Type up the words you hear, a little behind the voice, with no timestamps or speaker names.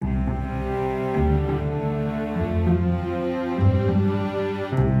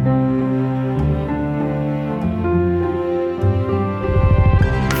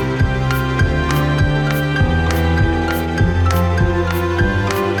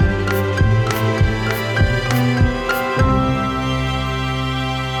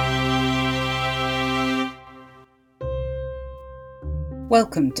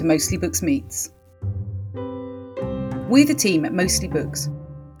Welcome to Mostly Books Meets. We're the team at Mostly Books,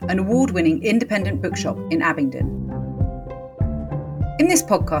 an award-winning independent bookshop in Abingdon. In this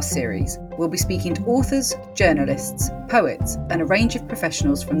podcast series, we'll be speaking to authors, journalists, poets, and a range of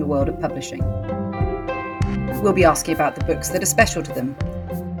professionals from the world of publishing. We'll be asking about the books that are special to them,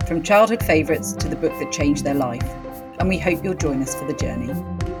 from childhood favourites to the book that changed their life, and we hope you'll join us for the journey.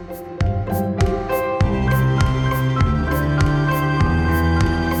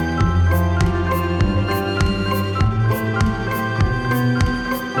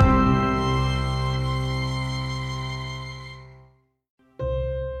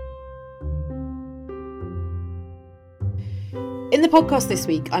 In the podcast this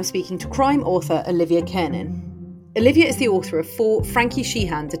week, I'm speaking to crime author Olivia Kernan. Olivia is the author of 4 Frankie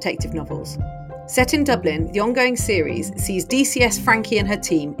Sheehan detective novels. Set in Dublin, the ongoing series sees DCS Frankie and her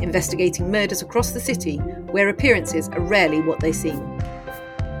team investigating murders across the city where appearances are rarely what they seem.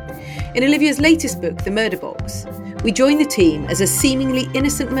 In Olivia's latest book, The Murder Box, we join the team as a seemingly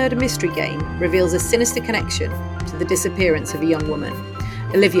innocent murder mystery game reveals a sinister connection to the disappearance of a young woman.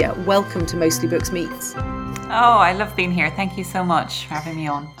 Olivia, welcome to Mostly Books Meets. Oh, I love being here. Thank you so much for having me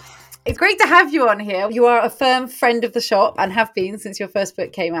on. It's great to have you on here. You are a firm friend of the shop and have been since your first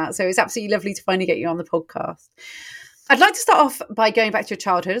book came out. So it's absolutely lovely to finally get you on the podcast. I'd like to start off by going back to your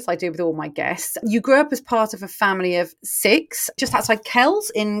childhood, as I do with all my guests. You grew up as part of a family of 6, just outside Kells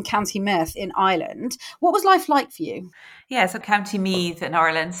in County Meath in Ireland. What was life like for you? Yeah, so County Meath in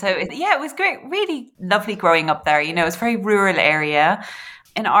Ireland. So it was great, really lovely growing up there. You know, it's a very rural area.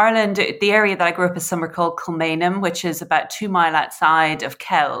 In Ireland, the area that I grew up in is somewhere called Kilmainham, which is about 2 miles outside of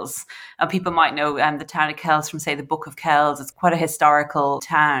Kells. And people might know the town of Kells from, say, the Book of Kells. It's quite a historical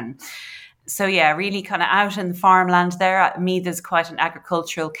town. So, yeah, really kind of out in the farmland there. Meath is quite an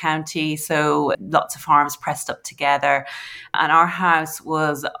agricultural county, so lots of farms pressed up together. And our house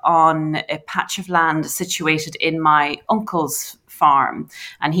was on a patch of land situated in my uncle's farm,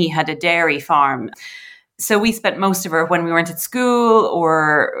 and he had a dairy farm. So we spent most of our, when we weren't at school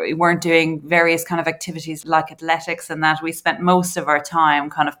or we weren't doing various kind of activities like athletics and that, we spent most of our time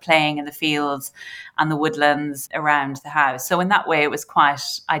kind of playing in the fields and the woodlands around the house. So in that way, it was quite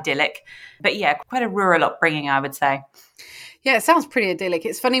idyllic. But yeah, quite a rural upbringing, I would say. Yeah, it sounds pretty idyllic.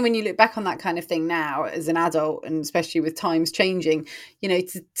 It's funny when you look back on that kind of thing now as an adult, and especially with times changing, you know,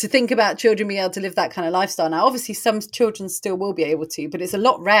 to think about children being able to live that kind of lifestyle. Now, obviously, some children still will be able to, but it's a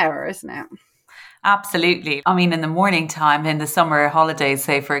lot rarer, isn't it? Absolutely. I mean, in the morning time, in the summer holidays,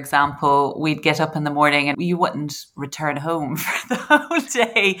 say, for example, we'd get up in the morning and you wouldn't return home for the whole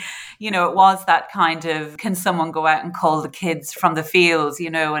day. You know, it was that kind of, can someone go out and call the kids from the fields, you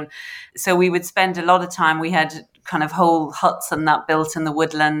know? And so we would spend a lot of time, we had kind of whole huts and that built in the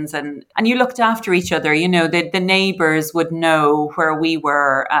woodlands, and you looked after each other, you know, the neighbours would know where we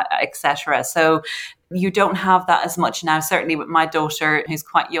were, etc. So you don't have that as much now. Certainly with my daughter, who's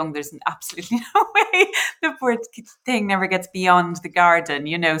quite young, there's absolutely no way the poor thing never gets beyond the garden,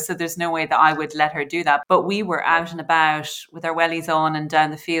 you know, so there's no way that I would let her do that. But we were out and about with our wellies on and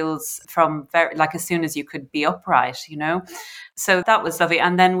down the fields from as soon as you could be upright, you know. So that was lovely.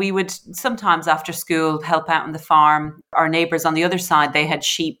 And then we would sometimes after school help out on the farm. Our neighbours on the other side, they had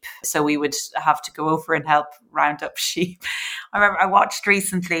sheep. So we would have to go over and help round up sheep. I remember I watched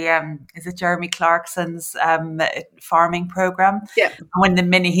recently, is it Jeremy Clarkson's farming program? Yeah. And when the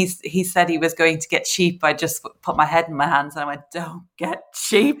minute he said he was going to get sheep, I just put my head in my hands and I went, don't get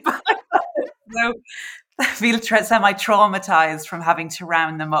sheep. No. I feel semi-traumatized from having to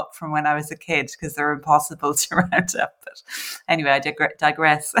round them up from when I was a kid because they're impossible to round up. But anyway, I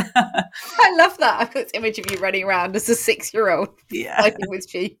digress. I love that. I've got this image of you running around as a 6-year-old fighting with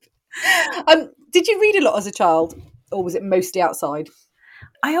sheep. Did you read a lot as a child, or was it mostly outside?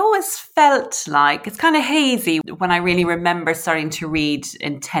 I always felt like, it's kind of hazy when I really remember starting to read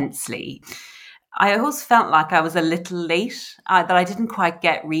intensely. I always felt like I was a little late, that I didn't quite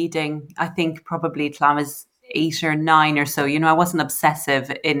get reading, I think probably till I was 8 or 9 or so. You know, I wasn't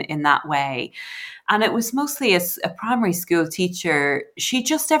obsessive in that way. And it was mostly a primary school teacher. She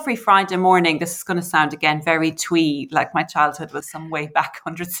just every Friday morning, this is going to sound again very twee, like my childhood was some way back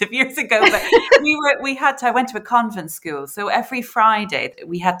hundreds of years ago, but I went to a convent school. So every Friday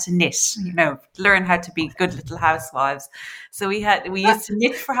we had to knit, you know, learn how to be good little housewives. So we used to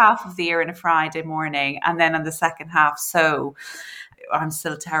knit for half of the year on a Friday morning, and then on the second half sew. I'm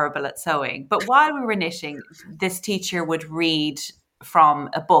still terrible at sewing. But while we were knitting, this teacher would read from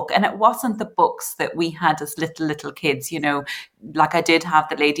a book, and it wasn't the books that we had as little kids, you know, like I did have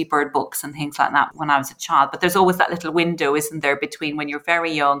the Ladybird books and things like that when I was a child, but there's always that little window, isn't there, between when you're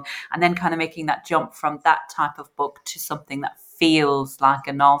very young and then kind of making that jump from that type of book to something that feels like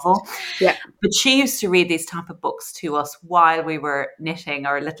a novel. Yeah. But she used to read these type of books to us while we were knitting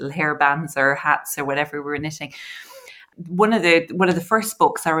our little hairbands or hats or whatever we were knitting. One of the first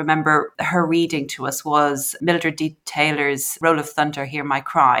books I remember her reading to us was Mildred D. Taylor's Roll of Thunder, Hear My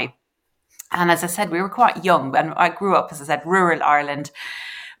Cry. And as I said, we were quite young, and I grew up, as I said, rural Ireland.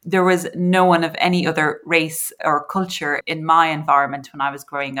 There was no one of any other race or culture in my environment when I was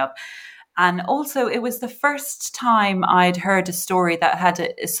growing up. And also, it was the first time I'd heard a story that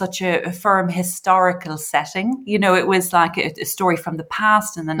had such a firm historical setting. You know, it was like a story from the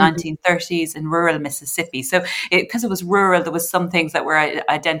past in the 1930s in rural Mississippi. So because it was rural, there was some things that were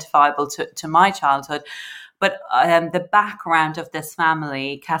identifiable to my childhood. But the background of this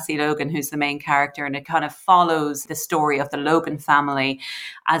family, Cassie Logan, who's the main character, and it kind of follows the story of the Logan family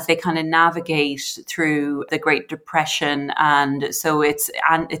as they kind of navigate through the Great Depression. And so it's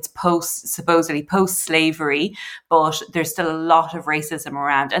supposedly post-slavery, but there's still a lot of racism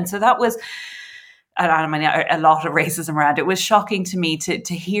around. And so that was, I mean, a lot of racism around. It was shocking to me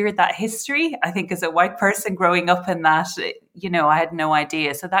to hear that history. I think as a white person growing up in that, you know, I had no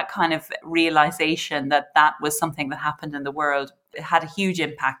idea. So that kind of realization that was something that happened in the world, it had a huge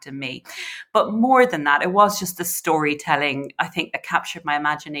impact on me. But more than that, it was just the storytelling, I think, that captured my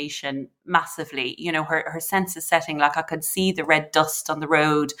imagination massively. You know, her sense of setting, like I could see the red dust on the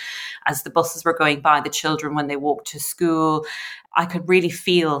road as the buses were going by, the children when they walked to school. I could really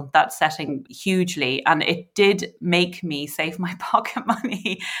feel that setting hugely. And it did make me save my pocket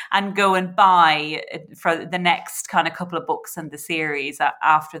money and go and buy for the next kind of couple of books in the series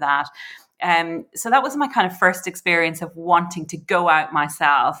after that. So that was my kind of first experience of wanting to go out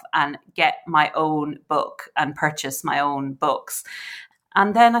myself and get my own book and purchase my own books.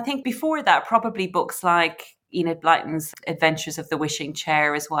 And then I think before that, probably books like Enid Blyton's Adventures of the Wishing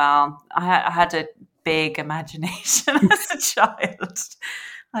Chair as well. I had a big imagination as a child.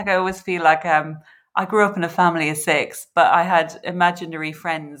 Like I always feel like I grew up in a family of 6, but I had imaginary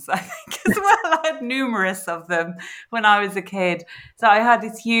friends, I think, as well. I had numerous of them when I was a kid. So I had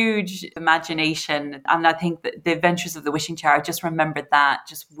this huge imagination. And I think that the Adventures of the Wishing Chair, I just remembered that,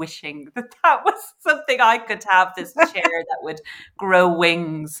 just wishing that was something I could have, this chair that would grow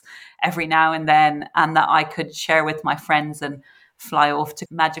wings every now and then, and that I could share with my friends and fly off to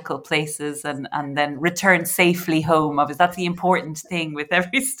magical places and then return safely home. Obviously, that's the important thing with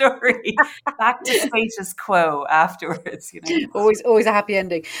every story. Back to status quo afterwards, you know. Always a happy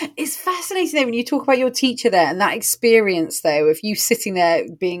ending. It's fascinating though, when you talk about your teacher there and that experience though, of you sitting there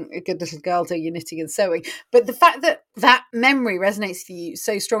being a good little girl doing your knitting and sewing. But the fact that that memory resonates with you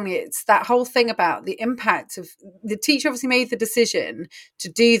so strongly, it's that whole thing about the impact of the teacher obviously made the decision to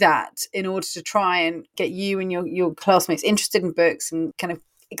do that in order to try and get you and your classmates interested in books and kind of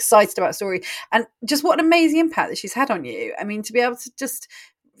excited about story, and just what an amazing impact that she's had on you. I mean, to be able to just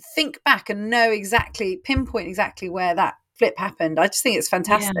think back and pinpoint exactly where that flip happened, I just think it's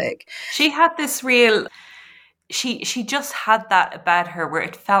fantastic. Yeah. She had this real, she just had that about her where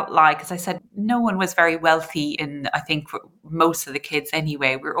it felt like, as I said, no one was very wealthy in, I think, most of the kids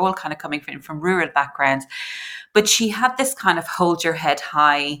anyway. We're all kind of coming from rural backgrounds, but she had this kind of hold your head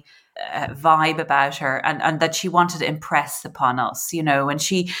high vibe about her, and that she wanted to impress upon us, you know. And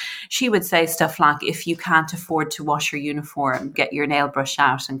she would say stuff like, if you can't afford to wash your uniform, get your nail brush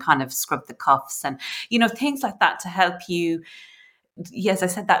out and kind of scrub the cuffs, and, you know, things like that to help you. Yes, I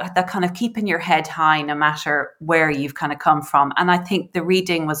said that kind of keeping your head high no matter where you've kind of come from. And I think the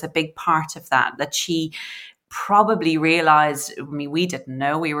reading was a big part of that she probably realized. I mean, we didn't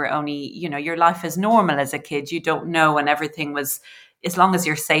know. We were only, you know, your life is normal as a kid. You don't know, and everything was, as long as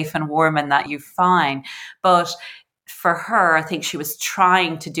you're safe and warm and that, you're fine. But for her, I think she was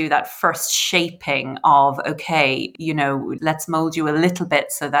trying to do that first shaping of, okay, you know, let's mold you a little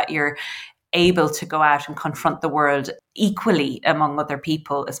bit so that you're able to go out and confront the world equally among other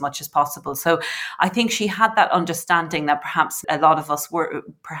people as much as possible. So I think she had that understanding that perhaps a lot of us were,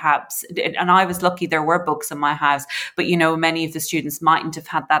 and I was lucky there were books in my house, but, you know, many of the students mightn't have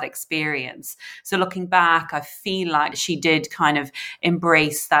had that experience. So looking back, I feel like she did kind of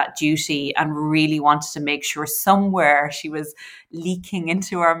embrace that duty and really wanted to make sure somewhere she was leaking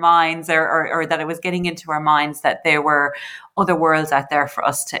into our minds, or that it was getting into our minds that there were other worlds out there for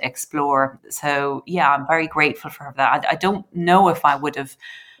us to explore. So yeah, I'm very grateful for her for that. I don't know if I would have,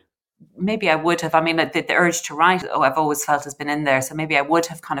 maybe I would have. I mean, the urge to write, I've always felt has been in there. So maybe I would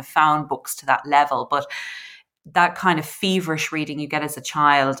have kind of found books to that level. But that kind of feverish reading you get as a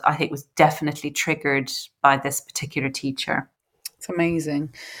child, I think was definitely triggered by this particular teacher. It's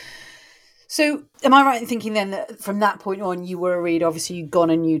amazing. So am I right in thinking then that from that point on, you were a reader? Obviously you'd gone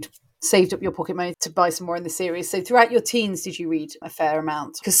and you'd saved up your pocket money to buy some more in the series. So throughout your teens, did you read a fair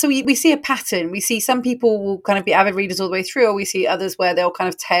amount? Because so we see a pattern. We see some people will kind of be avid readers all the way through, or we see others where they'll kind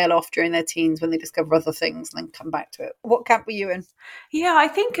of tail off during their teens when they discover other things and then come back to it. What camp were you in? Yeah, I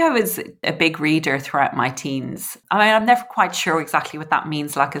think I was a big reader throughout my teens. I mean, I'm never quite sure exactly what that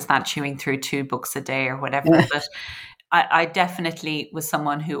means, like is that chewing through 2 books a day or whatever, but I definitely was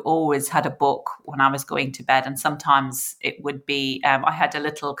someone who always had a book when I was going to bed, and sometimes it would be I had a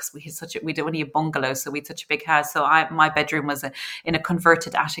little, because we'd only a bungalow, so we had such a big house. So my bedroom was in a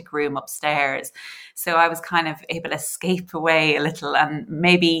converted attic room upstairs, so I was kind of able to escape away a little, and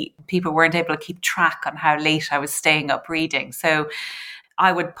maybe people weren't able to keep track on how late I was staying up reading. So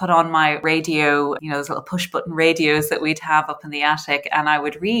I would put on my radio, those little push button radios that we'd have up in the attic, and I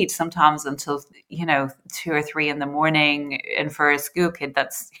would read sometimes until, 2 or 3 in the morning. And for a school kid,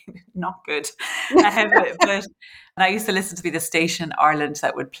 that's not good. But I used to listen to the station Ireland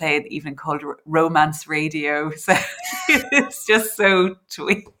that would play the evening called Romance Radio. So it's just so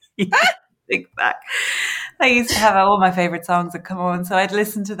twee. Think back. I used to have all my favorite songs that come on, so I'd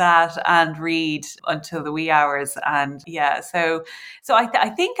listen to that and read until the wee hours. And yeah, so I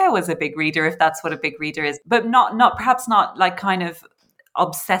think I was a big reader, if that's what a big reader is, but not perhaps not like kind of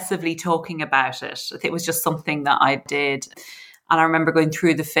obsessively talking about it. It was just something that I did. And I remember going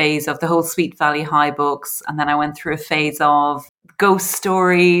through the phase of the whole Sweet Valley High books. And then I went through a phase of ghost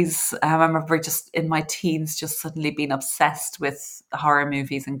stories. I remember just in my teens, just suddenly being obsessed with horror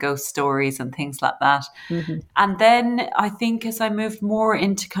movies and ghost stories and things like that. Mm-hmm. And then I think as I moved more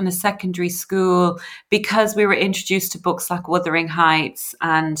into kind of secondary school, because we were introduced to books like Wuthering Heights,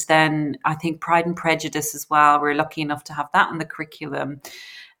 and then I think Pride and Prejudice as well. We were lucky enough to have that in the curriculum.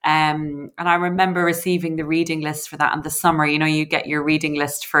 And I remember receiving the reading list for that in the summer. You get your reading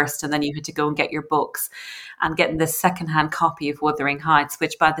list first, and then you had to go and get your books, and getting this secondhand copy of Wuthering Heights,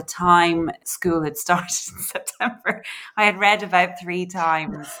 which by the time school had started in September, I had read about 3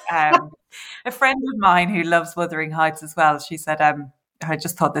 times. A friend of mine who loves Wuthering Heights as well, she said, I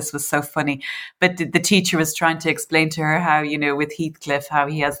just thought this was so funny. But the teacher was trying to explain to her how, with Heathcliff, how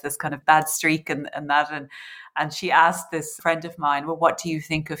he has this kind of bad streak and that. And she asked this friend of mine, well, what do you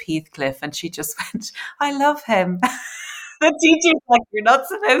think of Heathcliff? And she just went, I love him. The teacher's like, you're not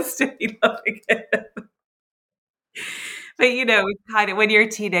supposed to be loving him. But, kind of when you're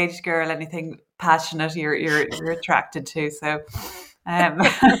a teenage girl, anything passionate, you're attracted to. So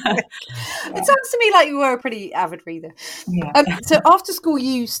it sounds to me like you were a pretty avid reader. Yeah. So after school,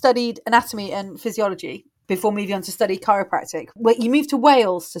 you studied anatomy and physiology before moving on to study chiropractic. You moved to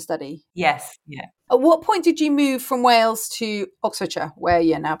Wales to study? Yes, yeah. At what point did you move from Wales to Oxfordshire, where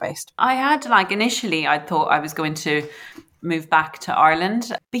you're now based? I had initially I thought I was going to move back to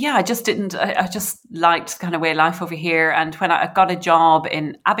Ireland. But yeah, I just didn't. I just liked kind of way of life over here. And when I got a job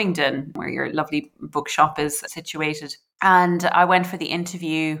in Abingdon, where your lovely bookshop is situated, and I went for the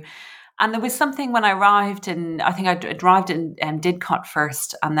interview. And there was something when I arrived, and I think I arrived in Didcot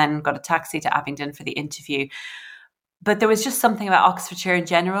first, and then got a taxi to Abingdon for the interview. But there was just something about Oxfordshire in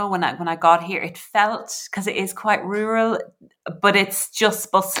general when I got here. It felt, because it is quite rural, but it's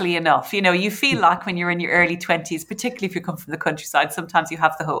just bustly enough. You feel like when you're in your early 20s, particularly if you come from the countryside, sometimes you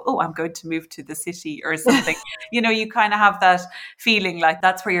have the whole, I'm going to move to the city or something. You kind of have that feeling like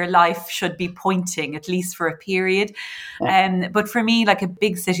that's where your life should be pointing, at least for a period. But for me, like a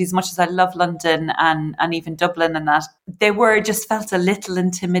big city, as much as I love London and even Dublin and that, they just felt a little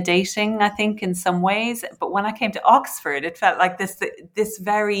intimidating, I think, in some ways. But when I came to Oxford, it felt like this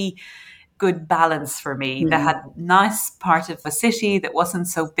very good balance for me. That had nice part of a city that wasn't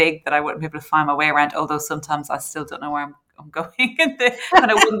so big that I wouldn't be able to find my way around, although sometimes I still don't know where I'm going, and the kind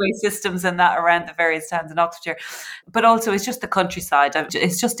of one-way systems and that around the various towns in Oxfordshire. But also it's just the countryside.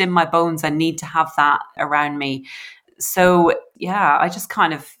 It's just in my bones. I need to have that around me. So yeah, I just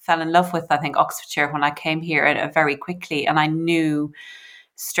kind of fell in love with, I think, Oxfordshire when I came here very quickly. And I knew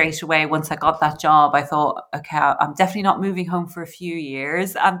straight away, once I got that job, I thought, okay, I'm definitely not moving home for a few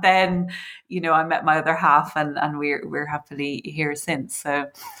years. And then, I met my other half, and we're happily here since. So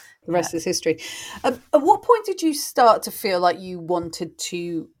the rest is history. At what point did you start to feel like you wanted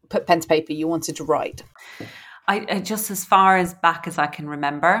to put pen to paper, you wanted to write? I just, as far as back as I can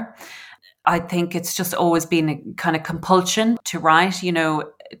remember, I think it's just always been a kind of compulsion to write,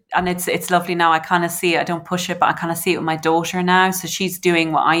 and it's lovely now. I kind of see it. I don't push it, but I kind of see it with my daughter now. So she's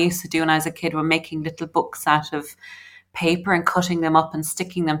doing what I used to do when I was a kid. We're making little books out of paper and cutting them up and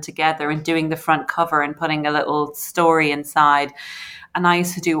sticking them together and doing the front cover and putting a little story inside. And I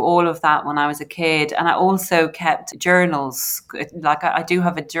used to do all of that when I was a kid. And I also kept journals. Like I do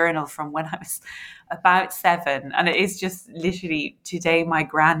have a journal from when I was about 7. And it is just literally today my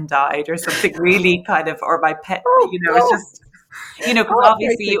gran died or something really kind of, or my pet, it's just, because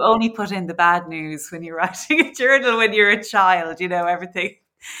obviously you only put in the bad news when you're writing a journal when you're a child, everything.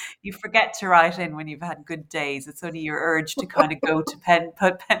 You forget to write in when you've had good days. It's only your urge to kind of go to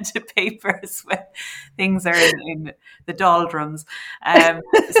put pen to papers when things are in the doldrums.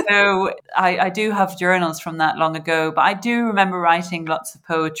 So I do have journals from that long ago, but I do remember writing lots of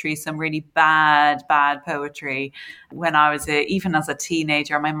poetry, some really bad poetry when I was even as a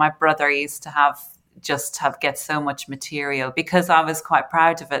teenager. I mean, my brother used to get so much material because I was quite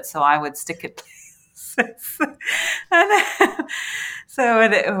proud of it. So I would stick it and so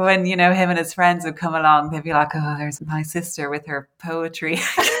when him and his friends would come along, they'd be like, "Oh, there's my sister with her poetry."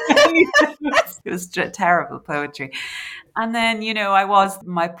 It was terrible poetry. And then I was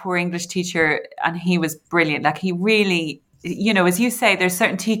my poor English teacher, and he was brilliant. Like he really, as you say, there's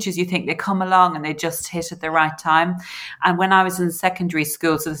certain teachers you think they come along and they just hit at the right time. And when I was in secondary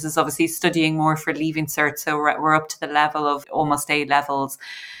school, so this is obviously studying more for Leaving Cert, so we're up to the level of almost A levels.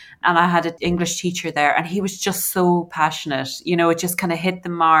 And I had an English teacher there, and he was just so passionate. It just kind of hit the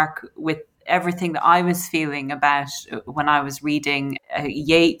mark with everything that I was feeling about when I was reading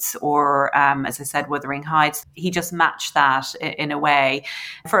Yeats or, as I said, Wuthering Heights. He just matched that in a way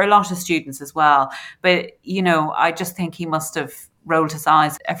for a lot of students as well. But, I just think he must have rolled his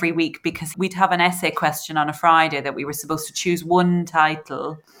eyes every week because we'd have an essay question on a Friday that we were supposed to choose one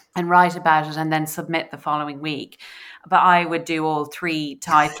title and write about it and then submit the following week. But I would do all 3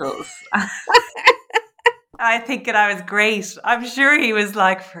 titles. I think that I was great. I'm sure he was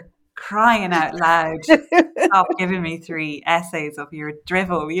like, for crying out loud, stop giving me 3 essays of your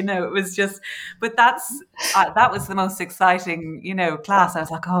drivel. It was just, but that was the most exciting, class. I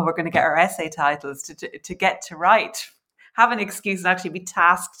was like, oh, we're going to get our essay titles to get to write. Have an excuse and actually be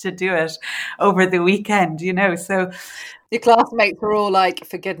tasked to do it over the weekend, So your classmates were all like,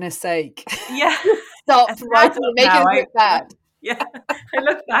 for goodness sake. Yeah. Stop writing, make it look bad. Yeah. I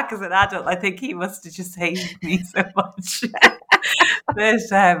look back as an adult, I think he must have just hated me so much. But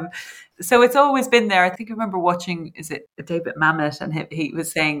so it's always been there. I think I remember watching, is it David Mamet, and he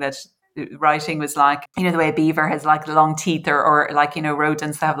was saying that writing was like, the way a beaver has like long teeth or like,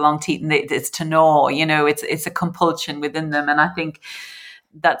 rodents that have long teeth and it's to gnaw, it's a compulsion within them. And I think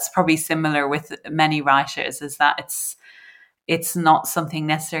that's probably similar with many writers, is that it's not something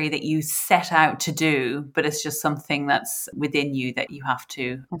necessarily that you set out to do, but it's just something that's within you that you have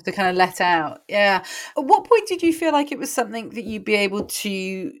to kind of let out. Yeah. At what point did you feel like it was something that you'd be able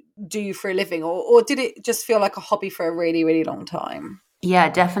to do for a living, or did it just feel like a hobby for a really, really long time? Yeah,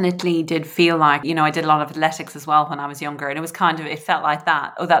 definitely did feel like, I did a lot of athletics as well when I was younger, and it was it felt like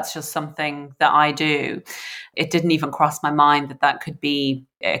that. Oh, that's just something that I do. It didn't even cross my mind that could be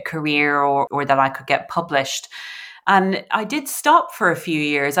a career or that I could get published. And I did stop for a few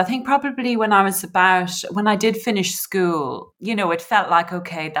years. I think probably when I did finish school, it felt like,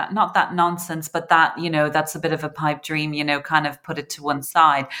 okay, that not that nonsense, but that, that's a bit of a pipe dream, kind of put it to one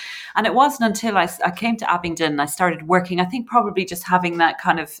side. And it wasn't until I came to Abingdon and I started working, I think probably just having that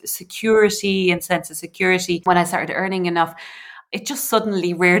kind of security and sense of security when I started earning enough, it just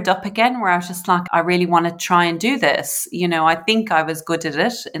suddenly reared up again where I was just like, I really want to try and do this. I think I was good at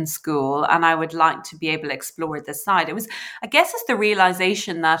it in school and I would like to be able to explore this side. It was, I guess it's the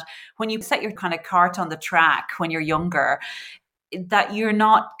realization that when you set your kind of cart on the track when you're younger, that you're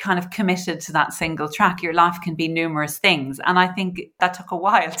not kind of committed to that single track. Your life can be numerous things. And I think that took a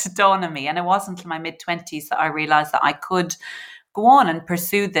while to dawn on me. And it wasn't until my mid-20s that I realized that I could go on and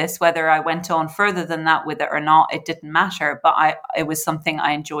pursue this. Whether I went on further than that with it or not, it didn't matter, but it was something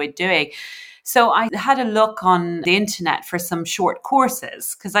I enjoyed doing. So I had a look on the internet for some short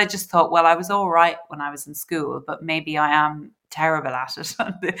courses because I just thought, well, I was all right when I was in school, but maybe I am terrible at it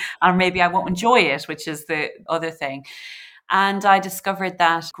or maybe I won't enjoy it, which is the other thing. And I discovered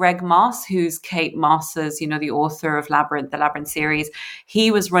that Greg Moss, who's Kate Moss's, the author of the Labyrinth series,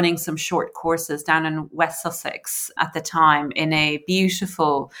 he was running some short courses down in West Sussex at the time in a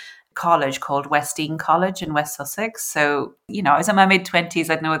beautiful college called Westdean College in West Sussex. So, I was in my mid-20s,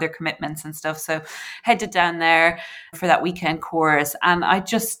 I had no other commitments and stuff. So headed down there for that weekend course and I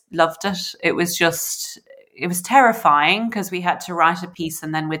just loved it. It was terrifying because we had to write a piece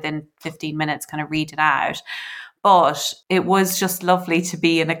and then within 15 minutes kind of read it out. But it was just lovely to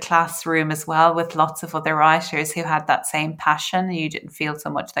be in a classroom as well with lots of other writers who had that same passion. You didn't feel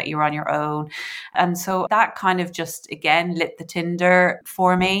so much that you were on your own. And so that kind of just, again, lit the tinder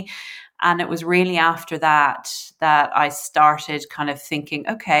for me. And it was really after that I started kind of thinking,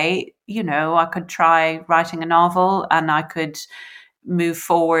 okay, I could try writing a novel and I could move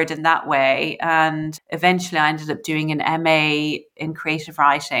forward in that way. And eventually I ended up doing an MA in creative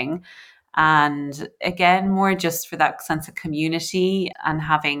writing. And again, more just for that sense of community and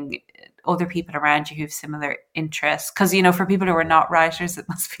having other people around you who have similar interests. Because, for people who are not writers, it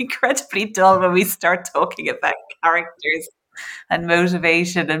must be incredibly dull when we start talking about characters and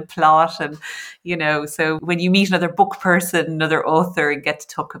motivation and plot. And, so when you meet another book person, another author, and get to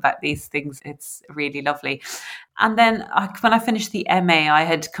talk about these things, it's really lovely. And then when I finished the MA, I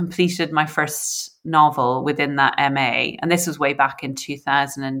had completed my first novel within that MA. And this was way back in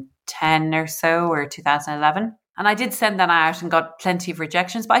 2010 or so, or 2011. And I did send that out and got plenty of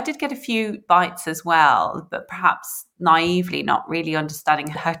rejections, but I did get a few bites as well, but perhaps naively, not really understanding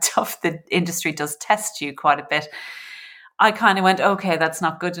how tough the industry does test you quite a bit. I kind of went, okay, that's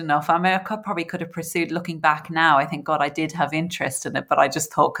not good enough. I mean, probably could have pursued. Looking back now, I think, God, I did have interest in it, but I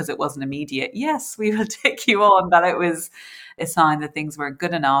just thought because it wasn't immediate, yes, we will take you on, that it was a sign that things weren't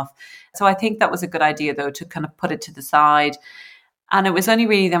good enough. So I think that was a good idea, though, to kind of put it to the side. And it was only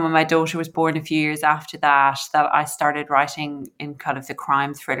really then when my daughter was born a few years after that I started writing in kind of the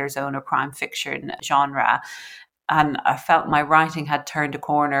crime thriller zone or crime fiction genre. And I felt my writing had turned a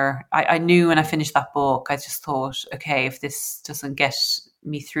corner. I knew when I finished that book, I just thought, okay, if this doesn't get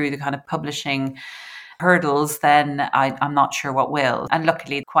me through the kind of publishing hurdles, then I'm not sure what will. And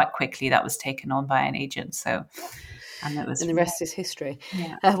luckily, quite quickly, that was taken on by an agent. So, and the rest is history.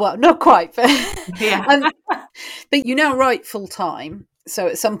 Yeah. Well, not quite, but yeah. But you now write full time. So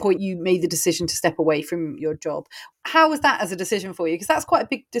at some point you made the decision to step away from your job. How was that as a decision for you? Because that's quite a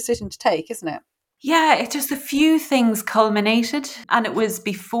big decision to take, isn't it? Yeah, it just a few things culminated. And it was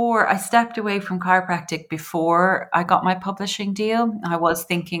before I stepped away from chiropractic, before I got my publishing deal. I was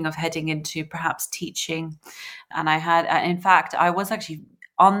thinking of heading into perhaps teaching. And in fact, I was actually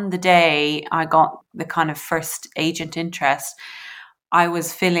on the day I got the kind of first agent interest, I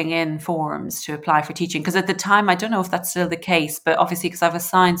was filling in forms to apply for teaching. Because at the time, I don't know if that's still the case, but obviously because I have a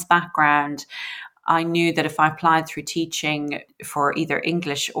science background, I knew that if I applied through teaching for either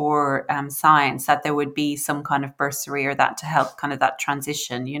English or science, that there would be some kind of bursary or that to help kind of that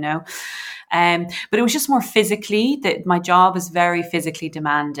transition, But it was just more physically, that my job was very physically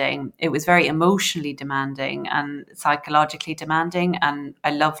demanding. It was very emotionally demanding and psychologically demanding. And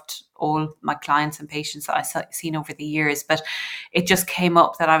I loved all my clients and patients that I've seen over the years, but it just came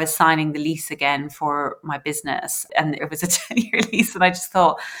up that I was signing the lease again for my business. And it was a 10-year lease. And I just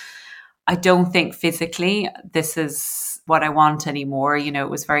thought, I don't think physically this is what I want anymore. It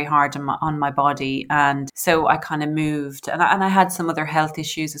was very hard on my body. And so I kind of moved, and I had some other health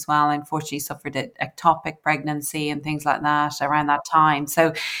issues as well. I unfortunately suffered an ectopic pregnancy and things like that around that time.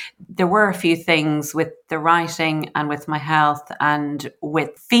 So there were a few things with the writing and with my health and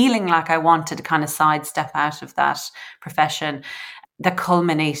with feeling like I wanted to kind of sidestep out of that profession that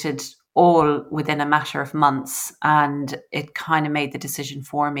culminated all within a matter of months, and it kind of made the decision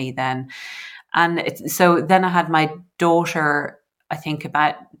for me then. And so then I had my daughter, I think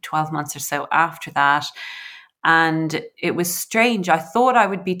about 12 months or so after that, and it was strange. I thought I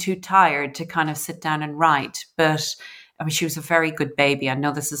would be too tired to kind of sit down and write, but I mean, she was a very good baby. I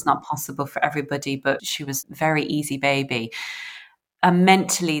know this is not possible for everybody, but she was a very easy baby. And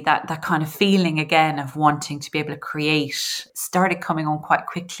mentally, that kind of feeling again of wanting to be able to create started coming on quite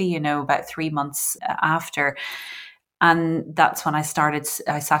quickly, about 3 months after. And that's when I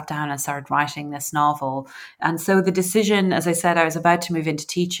sat down and started writing this novel. And so the decision, as I said, I was about to move into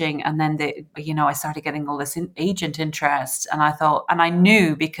teaching, and then I started getting all this agent interest. And I thought, and I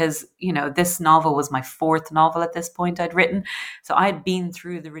knew, because, this novel was my fourth novel at this point I'd written. So I had been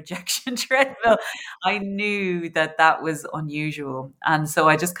through the rejection treadmill. I knew that was unusual. And so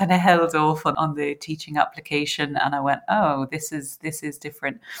I just kind of held off on the teaching application, and I went, oh, this is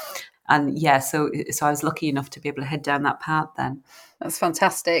different. And yeah, so I was lucky enough to be able to head down that path then. That's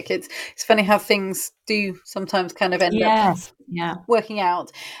fantastic. It's funny how things do sometimes kind of end up working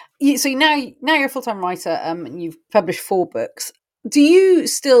out. So now you're a full-time writer, and you've published 4 books. Do you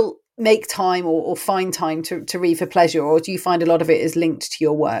still make time or find time to read for pleasure, or do you find a lot of it is linked to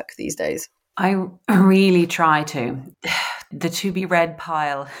your work these days? I really try to. The to be read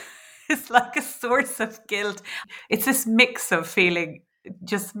pile is like a source of guilt. It's this mix of feeling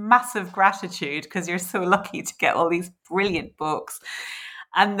just massive gratitude because you're so lucky to get all these brilliant books,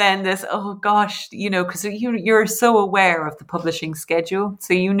 And then this, oh gosh, because you're so aware of the publishing schedule.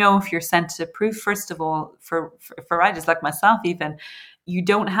 So, if you're sent to proof, first of all, for writers like myself, even, you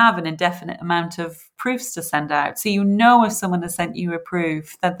don't have an indefinite amount of proofs to send out. So, if someone has sent you a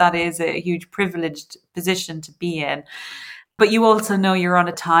proof, that is a huge privileged position to be in. But you also know you're on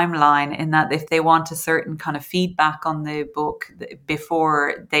a timeline in that if they want a certain kind of feedback on the book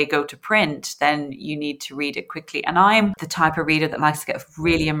before they go to print, then you need to read it quickly. And I'm the type of reader that likes to get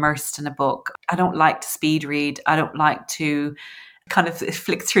really immersed in a book. I don't like to speed read. I don't like to kind of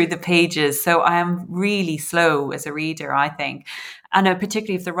flick through the pages. So I am really slow as a reader, I think. And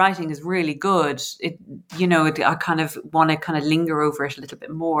particularly if the writing is really good, I kind of want to kind of linger over it a little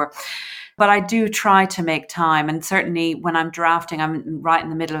bit more. But I do try to make time. And certainly when I'm drafting, I'm right in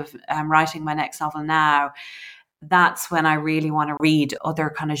the middle of writing my next novel now. That's when I really want to read other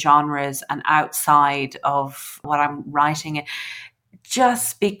kind of genres and outside of what I'm writing.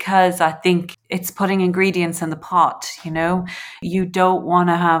 Just because I think it's putting ingredients in the pot, you don't want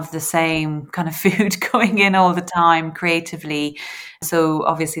to have the same kind of food going in all the time creatively. So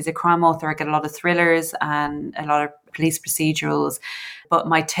obviously as a crime author, I get a lot of thrillers and a lot of police procedurals, but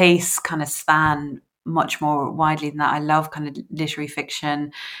my tastes kind of span much more widely than that. I love kind of literary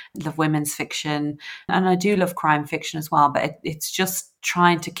fiction, love women's fiction, and I do love crime fiction as well, but it's just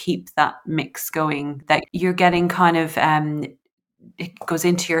trying to keep that mix going, that you're getting kind of it goes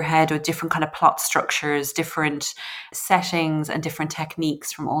into your head with different kind of plot structures, different settings and different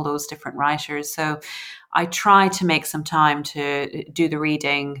techniques from all those different writers. So I try to make some time to do the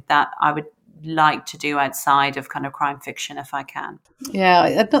reading that I would like to do outside of kind of crime fiction if I can. Yeah,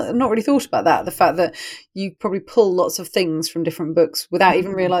 I've not really thought about that. The fact that you probably pull lots of things from different books without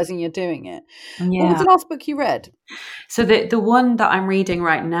even realising you're doing it. Yeah. What was the last book you read? So the one that I'm reading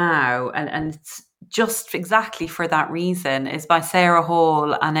right now, and it's just exactly for that reason, is by Sarah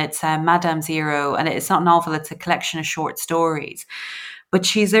Hall, and it's Madame Zero, and it's not a novel, it's a collection of short stories. But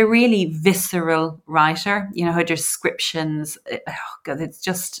she's a really visceral writer. Her descriptions, it's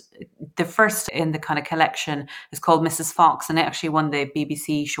just, the first in the kind of collection is called Mrs. Fox, and it actually won the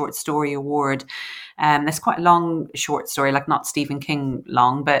BBC Short Story Award. It's quite a long short story, like not Stephen King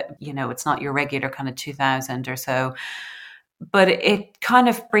long, but, it's not your regular kind of 2000 or so. But it kind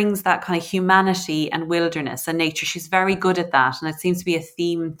of brings that kind of humanity and wilderness and nature. She's very good at that. And it seems to be a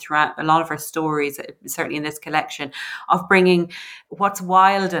theme throughout a lot of her stories, certainly in this collection, of bringing what's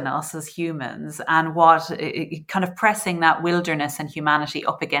wild in us as humans and what kind of pressing that wilderness and humanity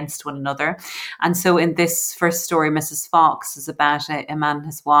up against one another. And so in this first story, Mrs. Fox is about a man and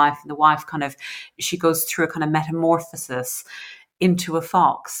his wife. And the wife she goes through a kind of metamorphosis into a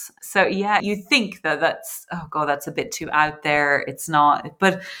fox. So yeah, you think that's a bit too out there. It's not,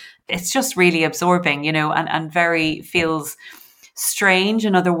 but it's just really absorbing, and very feels strange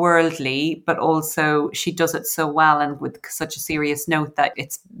and otherworldly, but also she does it so well and with such a serious note that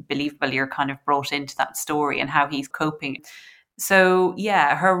it's believable. You're kind of brought into that story and how he's coping. So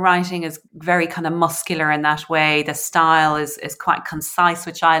yeah, her writing is very kind of muscular in that way. The style is quite concise,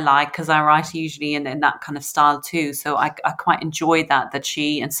 which I like because I write usually in that kind of style too. So I quite enjoy that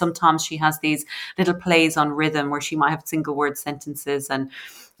and sometimes she has these little plays on rhythm where she might have single word sentences. And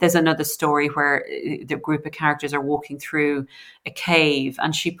there's another story where the group of characters are walking through a cave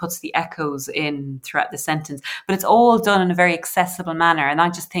and she puts the echoes in throughout the sentence, but it's all done in a very accessible manner. And I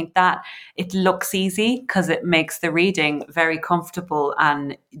just think that it looks easy because it makes the reading very comfortable,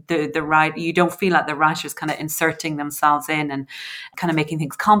 and you don't feel like the writer's kind of inserting themselves in and kind of making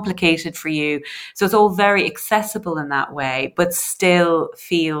things complicated for you. So it's all very accessible in that way, but still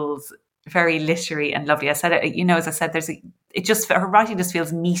feels very literary and lovely. I said, as I said, her writing just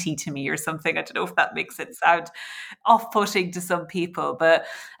feels meaty to me or something. I don't know if that makes it sound off-putting to some people, but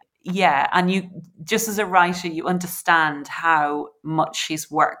yeah. And you, just as a writer, you understand how much she's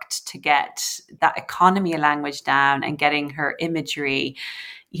worked to get that economy of language down and getting her imagery,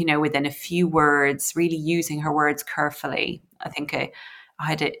 within a few words, really using her words carefully. I think I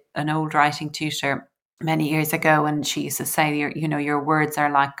had an old writing tutor many years ago, and she used to say, your words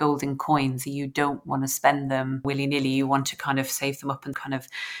are like golden coins. You don't want to spend them willy-nilly. You want to kind of save them up and kind of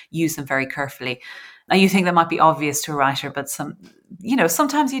use them very carefully. Now, you think that might be obvious to a writer, but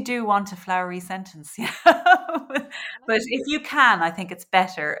sometimes you do want a flowery sentence. But if you can, I think it's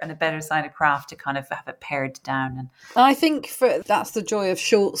better and a better sign of craft to kind of have it pared down. And I think that's the joy of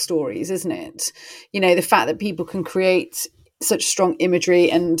short stories, isn't it? The fact that people can create such strong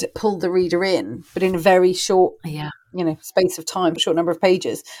imagery and pull the reader in, but in a very short space of time, short number of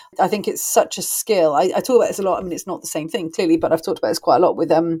pages. I think it's such a skill. I talk about this a lot. I mean, it's not the same thing clearly, but I've talked about this quite a lot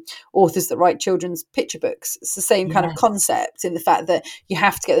with authors that write children's picture books. It's the same kind of concept in the fact that you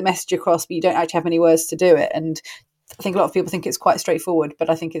have to get the message across, but you don't actually have any words to do it. And I think a lot of people think it's quite straightforward, but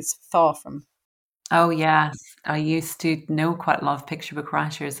I think it's far from. Oh, yes. I used to know quite a lot of picture book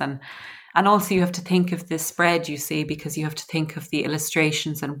writers, and also you have to think of the spread, you see, because you have to think of the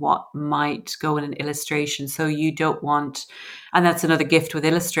illustrations and what might go in an illustration. So you don't want, and that's another gift with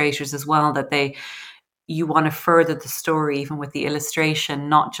illustrators as well, that you want to further the story even with the illustration,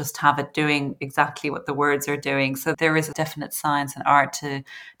 not just have it doing exactly what the words are doing. So there is a definite science and art to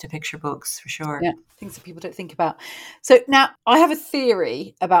picture books, for sure. Yeah, things that people don't think about. So now I have a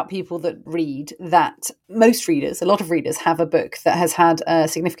theory about people that read, that most readers, a lot of readers, have a book that has had a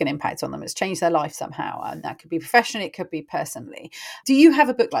significant impact on them. It's changed their life somehow. And that could be professionally, it could be personally. Do you have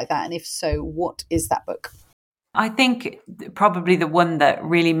a book like that? And if so, what is that book? I think probably the one that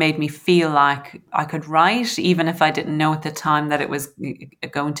really made me feel like I could write, even if I didn't know at the time that it was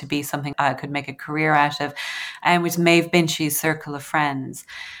going to be something I could make a career out of, was Maeve Binchy's Circle of Friends.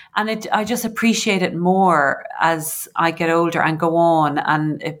 And I just appreciate it more as I get older and go on.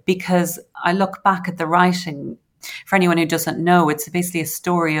 And because I look back at the writing, for anyone who doesn't know, it's basically a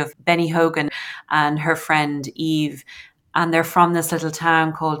story of Benny Hogan and her friend Eve. And they're from this little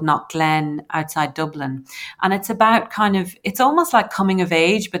town called Knockglen outside Dublin. And it's about it's almost like coming of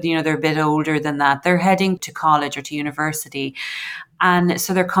age, but, they're a bit older than that. They're heading to college or to university. And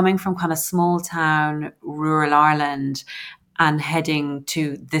so they're coming from kind of small town, rural Ireland, and heading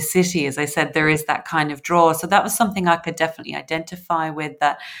to the city. As I said, there is that kind of draw. So that was something I could definitely identify with,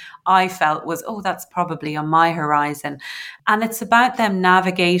 that I felt was, that's probably on my horizon. And it's about them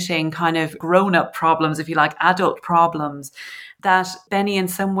navigating kind of grown-up problems, if you like, adult problems, that Benny, in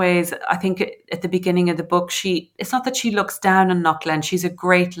some ways, I think at the beginning of the book, it's not that she looks down on Knockglen, she's a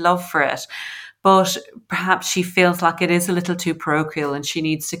great love for it. But perhaps she feels like it is a little too parochial and she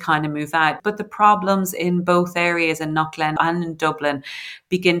needs to kind of move out. But the problems in both areas, in Knockglen and in Dublin,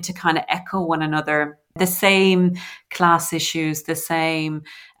 begin to kind of echo one another. The same class issues, the same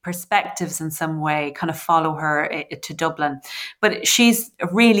perspectives in some way kind of follow her to Dublin. But she's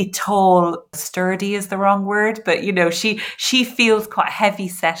really tall, sturdy is the wrong word, but she feels quite a heavy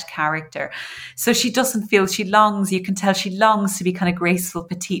set character. So she doesn't feel, you can tell she longs to be kind of graceful,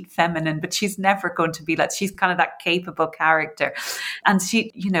 petite, feminine, but she's never going to be like, she's kind of that capable character. And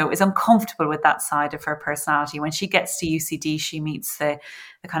she, is uncomfortable with that side of her personality. When she gets to UCD, she meets the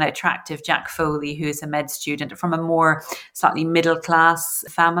kind of attractive Jack Foley, who is a med student from a more slightly middle-class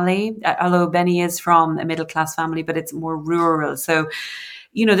family, although Benny is from a middle-class family, but it's more rural. So,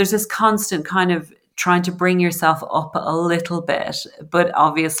 there's this constant kind of trying to bring yourself up a little bit. But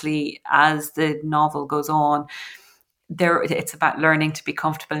obviously, as the novel goes on, it's about learning to be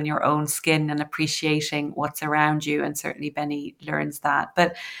comfortable in your own skin and appreciating what's around you. And certainly Benny learns that.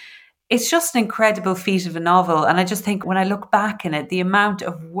 But it's just an incredible feat of a novel. And I just think when I look back in it, the amount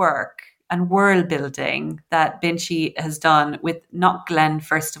of work and world building that Binchy has done with Knockglen,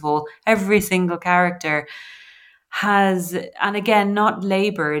 first of all, every single character has, and again, not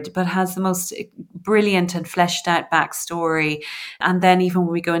laboured, but has the most brilliant and fleshed out backstory. And then even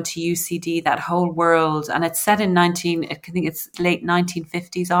when we go into UCD, that whole world, and it's set in I think it's late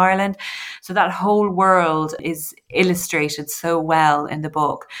 1950s Ireland. So that whole world is illustrated so well in the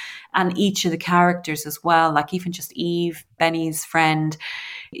book. And each of the characters as well, like even just Eve, Benny's friend.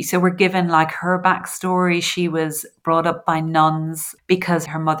 So we're given like her backstory. She was brought up by nuns because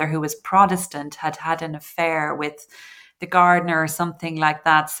her mother, who was Protestant, had had an affair with the gardener or something like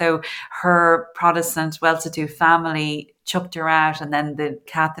that. So her Protestant, well-to-do family chucked her out, and then the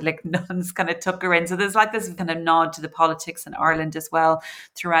Catholic nuns kind of took her in. So there's like this kind of nod to the politics in Ireland as well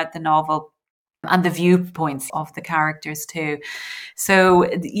throughout the novel. And the viewpoints of the characters too. So,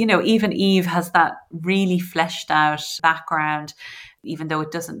 even Eve has that really fleshed out background, even though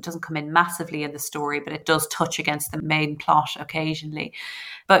it doesn't come in massively in the story, but it does touch against the main plot occasionally.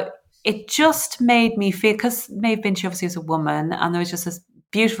 But it just made me feel, because Maeve Binchy obviously is a woman, and there was just this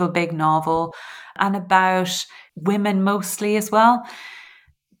beautiful big novel, and about women mostly as well.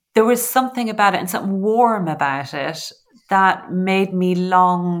 There was something about it and something warm about it that made me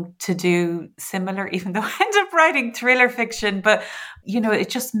long to do similar, even though I ended up writing thriller fiction. But, it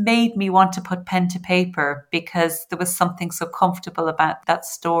just made me want to put pen to paper because there was something so comfortable about that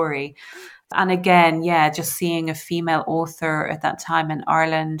story. And again, just seeing a female author at that time in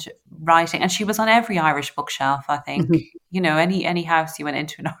Ireland writing, and she was on every Irish bookshelf, I think. Mm-hmm. Any house you went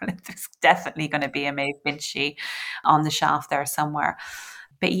into in Ireland, there's definitely going to be a Maeve Binchy on the shelf there somewhere.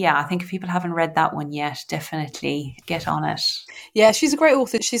 But I think if people haven't read that one yet, definitely get on it. Yeah, she's a great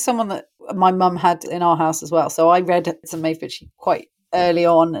author. She's someone that my mum had in our house as well. So I read some Maeve Binchy quite early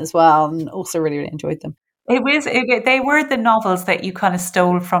on as well, and also really, really enjoyed them. They were the novels that you kind of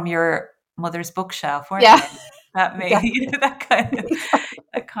stole from your mother's bookshelf, weren't Yeah, they? That made exactly.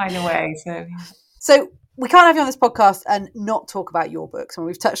 that kind of way. So So we can't have you on this podcast and not talk about your books, and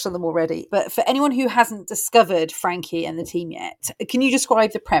we've touched on them already. But for anyone who hasn't discovered Frankie and the team yet, can you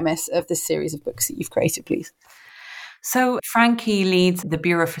describe the premise of this series of books that you've created, please? So Frankie leads the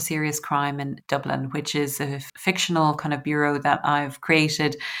Bureau for Serious Crime in Dublin, which is a fictional kind of bureau that I've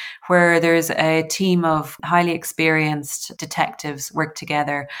created where there's a team of highly experienced detectives work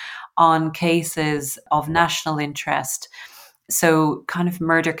together on cases of national interest. So kind of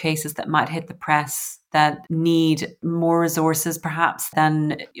murder cases that might hit the press that need more resources perhaps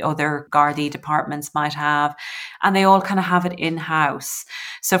than other Gardaí departments might have. And they all kind of have it in-house.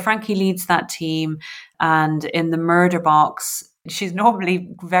 So Frankie leads that team. And in the murder box, she's normally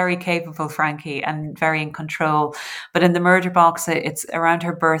very capable, Frankie, and very in control. But in the murder box, it's around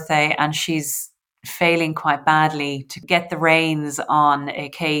her birthday and she's failing quite badly to get the reins on a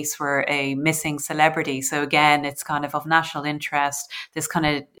case where a missing celebrity. So again, it's kind of national interest. This kind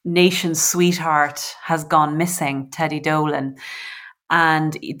of nation's sweetheart has gone missing, Teddy Dolan.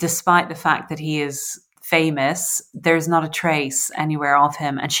 And despite the fact that he is famous, there's not a trace anywhere of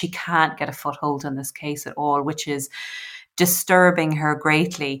him. And she can't get a foothold in this case at all, which is disturbing her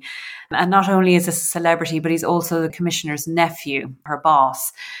greatly. And not only is this a celebrity, but he's also the commissioner's nephew, her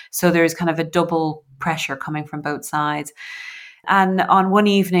boss. So there's kind of a double pressure coming from both sides. And on one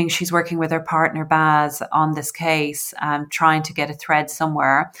evening, she's working with her partner, Baz, on this case, trying to get a thread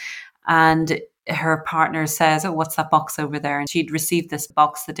somewhere. And her partner says, "Oh, what's that box over there?" And she'd received this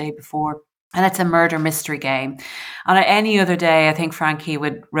box the day before. And it's a murder mystery game. On any other day, I think Frankie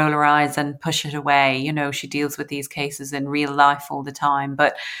would roll her eyes and push it away. You know, she deals with these cases in real life all the time.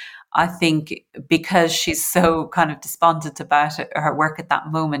 But I think because she's so kind of despondent about her work at that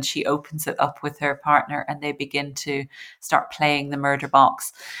moment, she opens it up with her partner and they begin to start playing the murder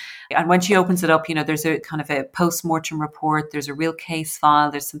box. And when she opens it up, you know, there's a kind of a post-mortem report, there's a real case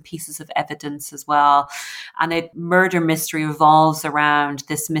file, there's some pieces of evidence as well. And a murder mystery revolves around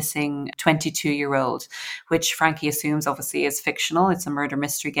this missing 22-year-old, which Frankie assumes obviously is fictional. It's a murder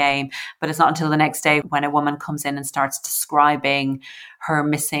mystery game, but it's not until the next day when a woman comes in and starts describing her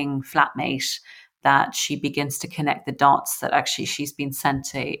missing flatmate that she begins to connect the dots that actually she's been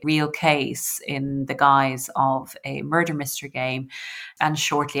sent a real case in the guise of a murder mystery game. And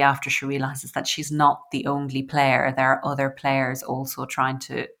shortly after, she realizes that she's not the only player. There are other players also trying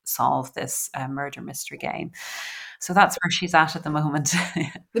to solve this murder mystery game. So that's where she's at the moment.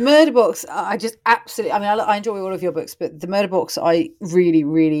 The Murder Box, I just absolutely, I mean, I enjoy all of your books, but the Murder Box I really,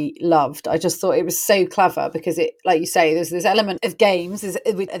 really loved. I just thought it was so clever because it, like you say, there's this element of games, there's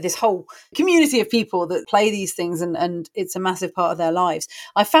this whole community of people that play these things and it's a massive part of their lives.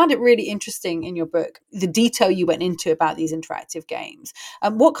 I found it really interesting in your book, the detail you went into about these interactive games.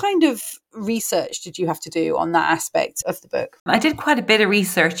 What kind of research did you have to do on that aspect of the book? I did quite a bit of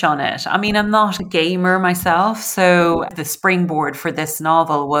research on it. I mean, I'm not a gamer myself, so the springboard for this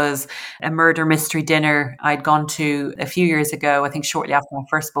novel was a murder mystery dinner I'd gone to a few years ago, I think shortly after my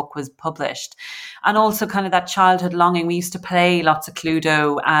first book was published. And also kind of that childhood longing. We used to play lots of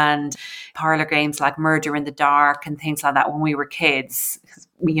Cluedo and parlor games like Murder in the Dark and things like that when we were kids.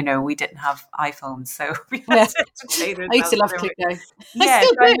 You know, we didn't have iPhones, so we had to play those. I used to love Cluedo. Yeah,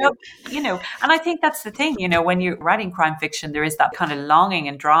 I love, you know, and I think that's the thing, you know, when you're writing crime fiction, there is that kind of longing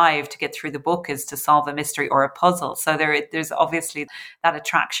and drive to get through the book is to solve a mystery or a puzzle. So there's obviously that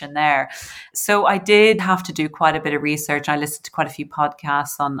attraction there. So I did have to do quite a bit of research. I listened to quite a few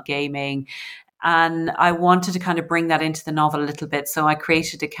podcasts on gaming. And I wanted to kind of bring that into the novel a little bit. So I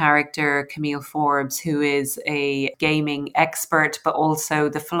created a character, Camille Forbes, who is a gaming expert, but also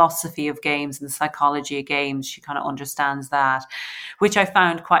the philosophy of games and the psychology of games. She kind of understands that, which I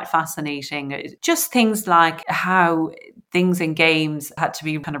found quite fascinating. Just things like how things in games had to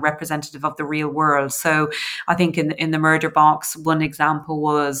be kind of representative of the real world. So I think in the murder box, one example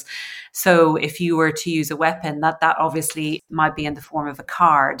was, so if you were to use a weapon, that obviously might be in the form of a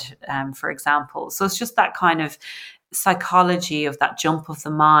card, for example. So it's just that kind of psychology of that jump of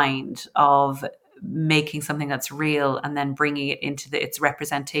the mind of making something that's real and then bringing it into its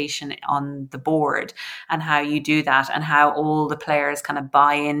representation on the board, and how you do that and how all the players kind of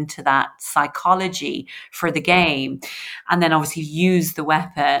buy into that psychology for the game. And then obviously use the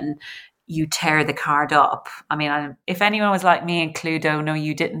weapon, you tear the card up. I mean, if anyone was like me in Cluedo, no,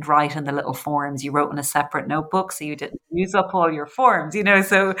 you didn't write in the little forms. You wrote in a separate notebook, so you didn't use up all your forms, you know.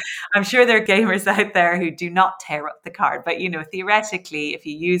 So I'm sure there are gamers out there who do not tear up the card. But, you know, theoretically, if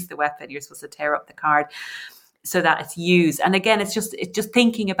you use the weapon, you're supposed to tear up the card. so that it's used. And again, it's just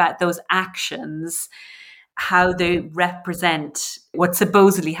thinking about those actions, how they represent what's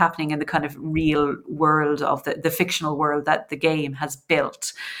supposedly happening in the kind of real world of the fictional world that the game has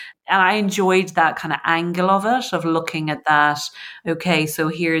built. And I enjoyed that kind of angle of it, of looking at that. Okay, so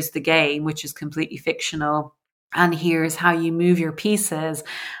here's the game, which is completely fictional, and here's how you move your pieces,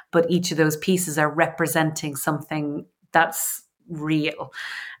 but each of those pieces are representing something that's real,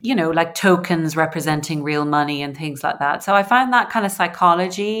 like tokens representing real money and things like that. So I found that kind of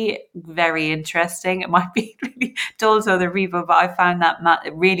psychology very interesting. It might be really dull to other people, but I found that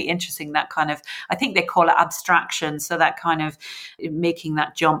really interesting, that kind of, I think they call it abstraction. So that kind of making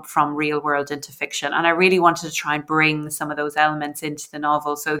that jump from real world into fiction. And I really wanted to try and bring some of those elements into the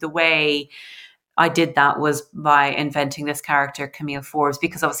novel. So the way I did that was by inventing this character, Camille Forbes,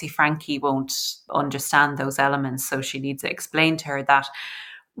 because obviously Frankie won't understand those elements. So she needs to explain to her that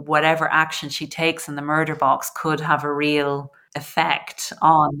whatever action she takes in the murder box could have a real effect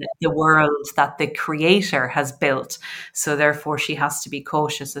on the world that the creator has built. So therefore she has to be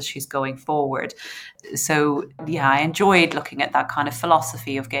cautious as she's going forward. So yeah, I enjoyed looking at that kind of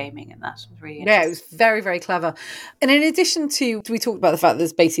philosophy of gaming, and that was really it was very, very clever. And in addition to, we talked about the fact that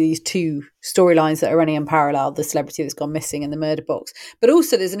there's basically these two storylines that are running in parallel, the celebrity that's gone missing and the murder box, but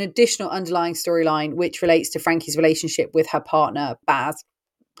also there's an additional underlying storyline which relates to Frankie's relationship with her partner Baz,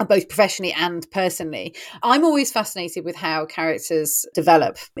 both professionally and personally. I'm always fascinated with how characters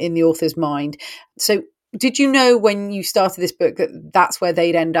develop in the author's mind. So did you know when you started this book that that's where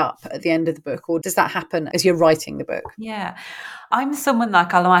they'd end up at the end of the book, or does that happen as you're writing the book? Yeah, I'm someone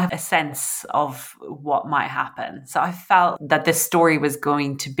like, I have a sense of what might happen. So I felt that this story was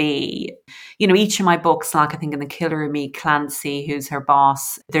going to be, each of my books, like I think in The Killer of Me, Clancy, who's her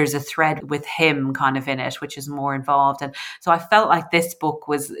boss, there's a thread with him kind of in it, which is more involved. And so I felt like this book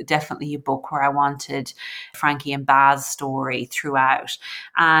was definitely a book where I wanted Frankie and Baz's story throughout.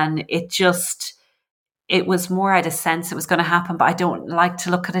 And it was more, I had a sense it was going to happen, but I don't like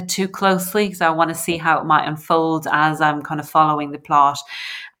to look at it too closely because I want to see how it might unfold as I'm kind of following the plot.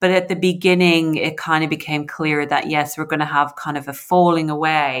 But at the beginning, it kind of became clear that, yes, we're going to have kind of a falling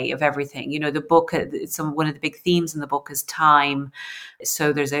away of everything. The book, one of the big themes in the book is time.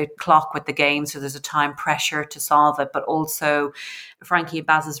 So there's a clock with the game, so there's a time pressure to solve it. But also Frankie and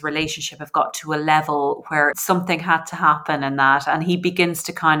Baz's relationship have got to a level where something had to happen in that. And he begins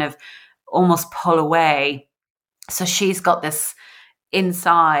to kind of almost pull away. So she's got this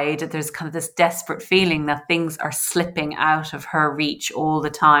inside, there's kind of this desperate feeling that things are slipping out of her reach all the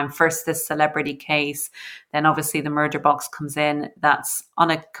time. First this celebrity case, then obviously the murder box comes in. That's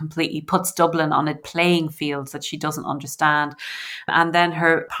puts Dublin on a playing field that she doesn't understand. And then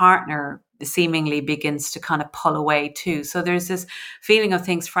her partner seemingly begins to kind of pull away too. So there's this feeling of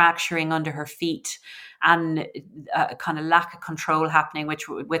things fracturing under her feet, and a kind of lack of control happening, which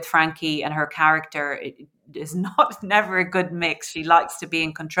with Frankie and her character, it is never a good mix. She likes to be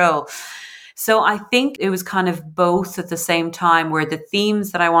in control. So I think it was kind of both at the same time, where the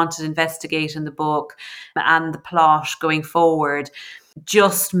themes that I wanted to investigate in the book and the plot going forward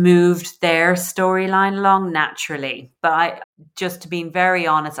just moved their storyline along naturally. But just to being very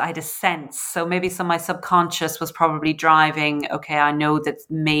honest, I had a sense. So maybe my subconscious was probably driving, okay, I know that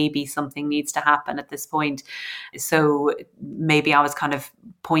maybe something needs to happen at this point. So maybe I was kind of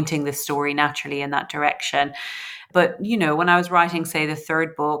pointing the story naturally in that direction. But, when I was writing, say, the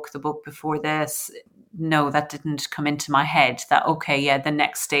third book, the book before this, no, that didn't come into my head that, okay, yeah, the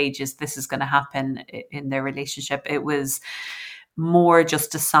next stage is this is going to happen in their relationship. It was more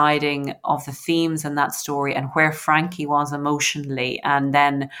just deciding of the themes in that story and where Frankie was emotionally, and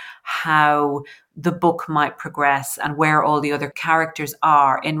then how the book might progress and where all the other characters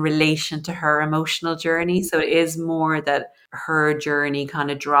are in relation to her emotional journey. So it is more that her journey kind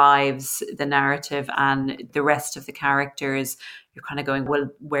of drives the narrative, and the rest of the characters, you're kind of going, well,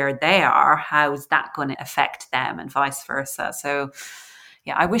 where they are, how is that going to affect them, and vice versa. So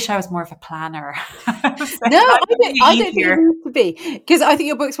yeah, I wish I was more of a planner. No, I don't think you need to be, because I think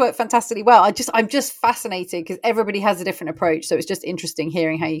your books work fantastically well. I'm just fascinated because everybody has a different approach. So it's just interesting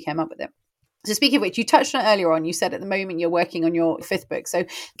hearing how you came up with it. So speaking of which, you touched on it earlier on. You said at the moment you're working on your fifth book. So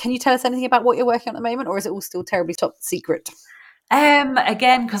can you tell us anything about what you're working on at the moment, or is it all still terribly top secret?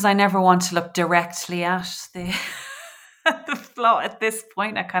 Again, because I never want to look directly at the plot at this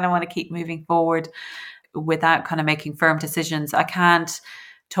point. I kind of want to keep moving forward without kind of making firm decisions. I can't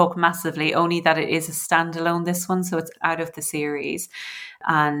talk massively, only that it is a standalone, this one. So it's out of the series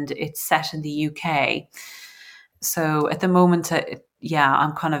and it's set in the UK. So at the moment,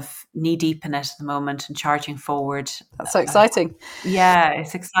 I'm kind of knee deep in it at the moment and charging forward. That's so exciting. Yeah,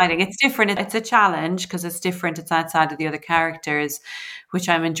 it's exciting. It's different. It's a challenge because it's different. It's outside of the other characters, which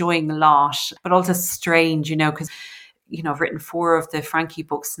I'm enjoying a lot, but also strange, because I've written 4 of the Frankie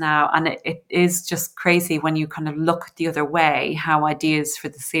books now, and it is just crazy when you kind of look the other way, how ideas for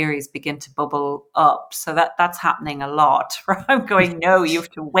the series begin to bubble up. So that's happening a lot, where I'm going, no, you have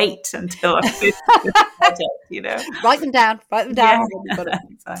to wait until I finish this project, Write them down. Yeah,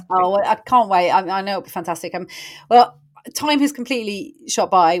 exactly. Oh, I can't wait. I know it'll be fantastic. Well, time has completely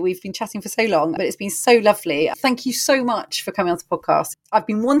shot by. We've been chatting for so long, but it's been so lovely. Thank you so much for coming on the podcast. I've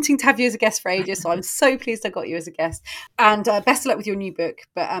been wanting to have you as a guest for ages, so I'm so pleased I got you as a guest. And best of luck with your new book.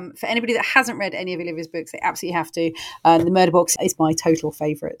 But for anybody that hasn't read any of Olivia's books, they absolutely have to. The Murder Box is my total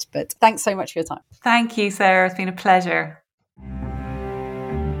favourite. But thanks so much for your time. Thank you, Sarah. It's been a pleasure.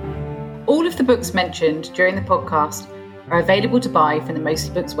 All of the books mentioned during the podcast are available to buy from the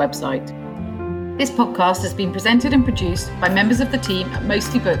Mostly Books website. This podcast has been presented and produced by members of the team at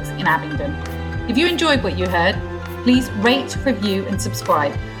Mostly Books in Abingdon. If you enjoyed what you heard, please rate, review and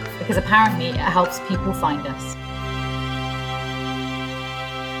subscribe, because apparently it helps people find us.